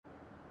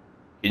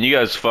Can you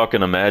guys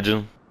fucking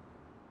imagine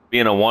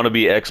being a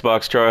wannabe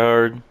Xbox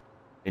tryhard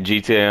in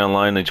GTA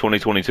Online in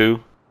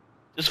 2022?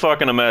 Just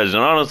fucking imagine.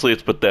 Honestly,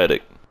 it's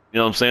pathetic. You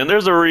know what I'm saying?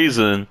 There's a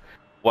reason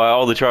why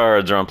all the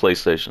tryhards are on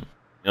PlayStation. You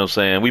know what I'm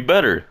saying? We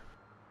better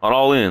on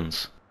all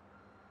ends.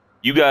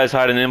 You guys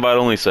hide in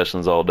invite-only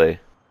sessions all day.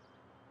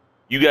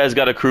 You guys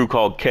got a crew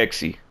called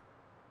Kexi.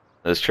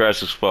 That's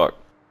trash as fuck.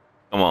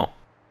 Come on.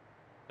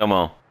 Come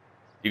on.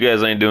 You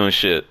guys ain't doing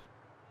shit.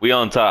 We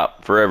on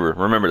top forever.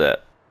 Remember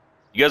that.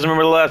 You guys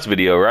remember the last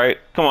video, right?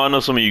 Come on, I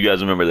know some of you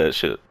guys remember that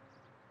shit.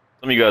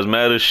 Some of you guys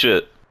mad as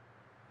shit.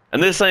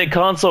 And this ain't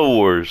console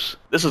wars.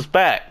 This is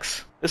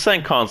facts. This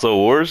ain't console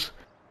wars.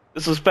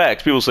 This is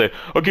facts. People say,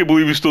 I can't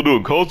believe he's still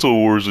doing console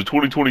wars in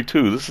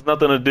 2022. This has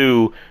nothing to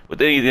do with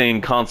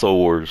anything console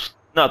wars.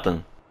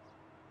 Nothing.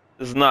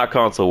 This is not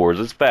console wars.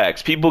 It's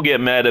facts. People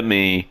get mad at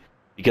me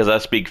because I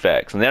speak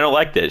facts. And they don't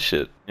like that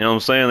shit. You know what I'm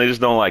saying? They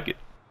just don't like it.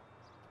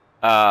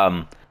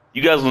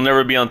 You guys will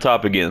never be on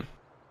top again.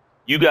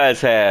 You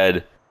guys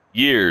had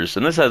years,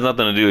 and this has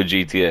nothing to do with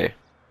GTA. You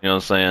know what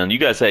I'm saying? You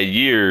guys had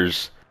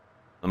years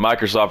when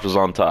Microsoft was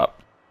on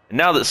top. And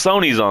now that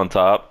Sony's on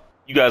top,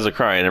 you guys are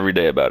crying every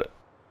day about it.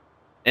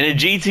 And in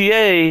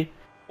GTA,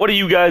 what are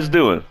you guys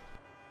doing?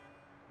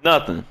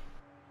 Nothing.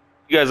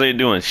 You guys ain't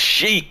doing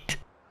shit.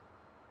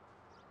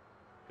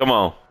 Come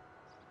on.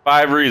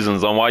 5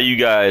 reasons on why you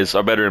guys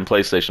are better than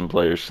PlayStation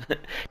players.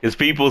 Because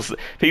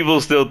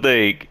people still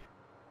think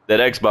that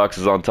Xbox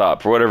is on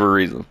top for whatever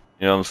reason.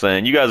 You know what I'm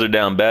saying? You guys are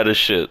down bad as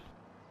shit.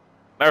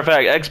 Matter of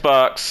fact,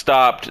 Xbox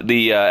stopped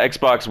the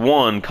Xbox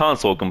One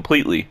console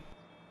completely,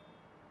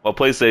 while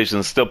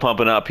PlayStation's still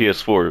pumping out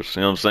PS4s.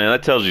 You know what I'm saying?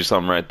 That tells you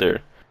something right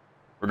there.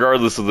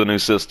 Regardless of the new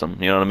system.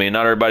 You know what I mean?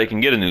 Not everybody can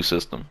get a new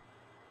system.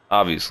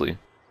 Obviously.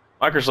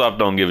 Microsoft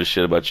don't give a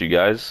shit about you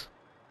guys.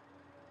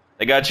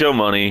 They got your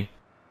money.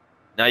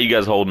 Now you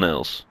guys hold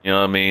nails. You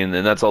know what I mean?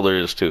 And that's all there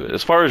is to it.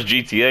 As far as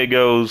GTA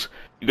goes,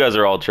 you guys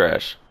are all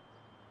trash.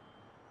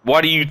 Why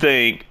do you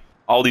think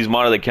all these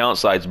modded account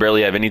sites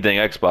barely have anything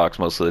Xbox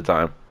most of the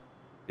time?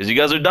 Because you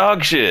guys are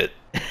dog shit.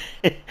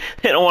 They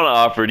don't want to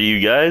offer to you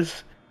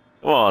guys.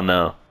 Come on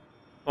now.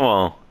 Come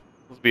on.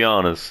 Let's be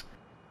honest.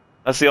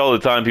 I see all the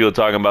time people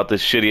talking about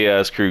this shitty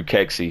ass crew,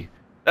 Kexi.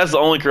 That's the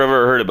only crew I've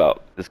ever heard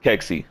about, is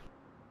Kexi.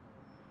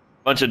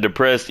 Bunch of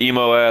depressed,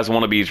 emo ass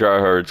wannabe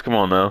tryhards. Come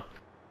on now.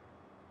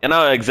 And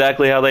I know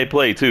exactly how they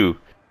play too. You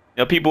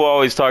know, people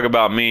always talk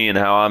about me and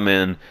how I'm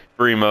in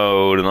free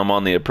mode and I'm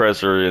on the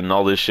oppressor and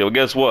all this shit. Well,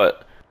 guess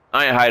what?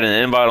 I ain't hiding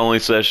in invite-only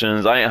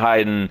sessions. I ain't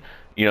hiding,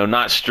 you know,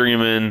 not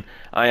streaming.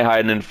 I ain't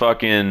hiding in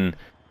fucking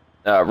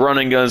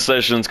running gun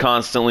sessions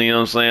constantly, you know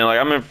what I'm saying? Like,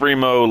 I'm in free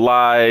mode,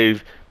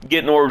 live,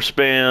 getting orb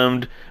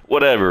spammed,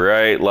 whatever,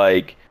 right?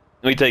 Like,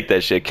 let me take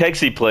that shit.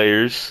 Kexi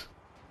players,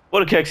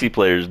 what do Kexi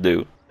players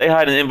do? They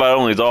hide in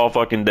invite-onlys all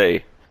fucking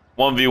day.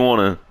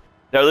 1v1.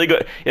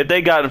 If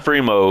they got in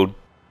free mode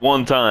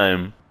one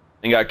time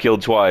and got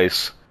killed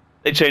twice,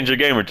 they change their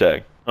gamer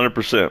tag,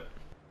 100%. You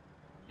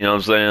know what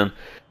I'm saying?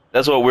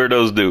 That's what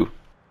weirdos do.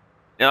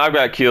 And I've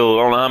got killed,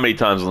 I don't know how many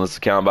times on this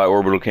account by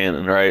Orbital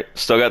Cannon, right?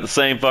 Still got the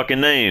same fucking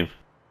name.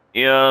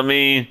 You know what I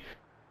mean?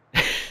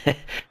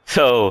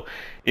 So,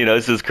 you know,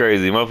 this is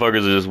crazy.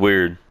 Motherfuckers are just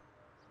weird.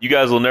 You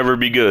guys will never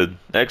be good.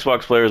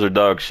 Xbox players are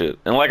dog shit.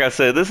 And like I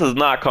said, this is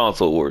not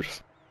console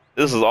wars.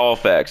 This is all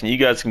facts. And you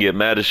guys can get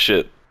mad as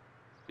shit.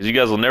 Because you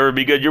guys will never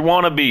be good. You're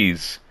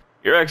wannabes.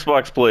 You're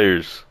Xbox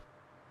players.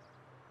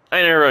 I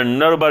ain't never heard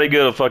nobody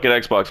good a fucking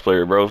Xbox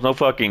player, bro. No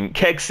fucking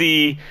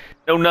Kexi.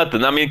 No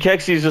nothing. I mean,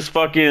 Kexi's just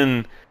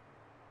fucking...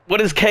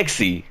 What is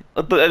Kexi?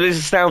 It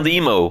just sounds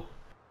emo.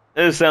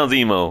 It just sounds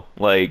emo.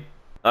 Like,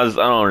 I don't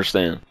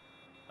understand.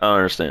 I don't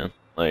understand.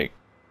 Like,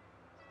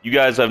 you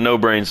guys have no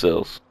brain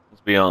cells.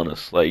 Let's be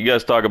honest. Like, you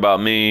guys talk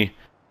about me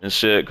and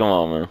shit. Come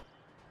on, man.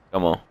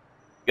 Come on.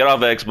 Get off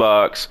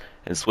Xbox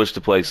and switch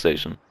to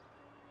PlayStation.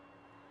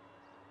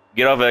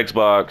 Get off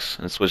Xbox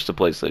and switch to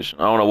PlayStation.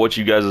 I don't know what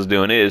you guys is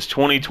doing. It is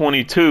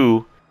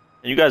 2022,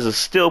 and you guys are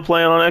still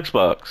playing on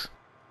Xbox.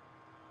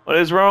 What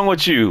is wrong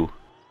with you?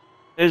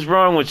 What is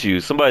wrong with you?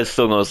 Somebody's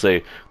still gonna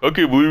say, I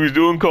can't believe he's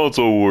doing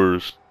console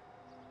wars.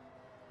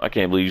 I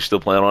can't believe you're still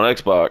playing on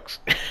Xbox.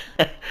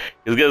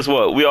 Because guess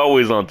what? We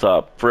always on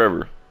top,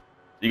 forever.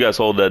 You guys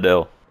hold that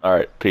L.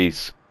 Alright,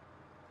 peace.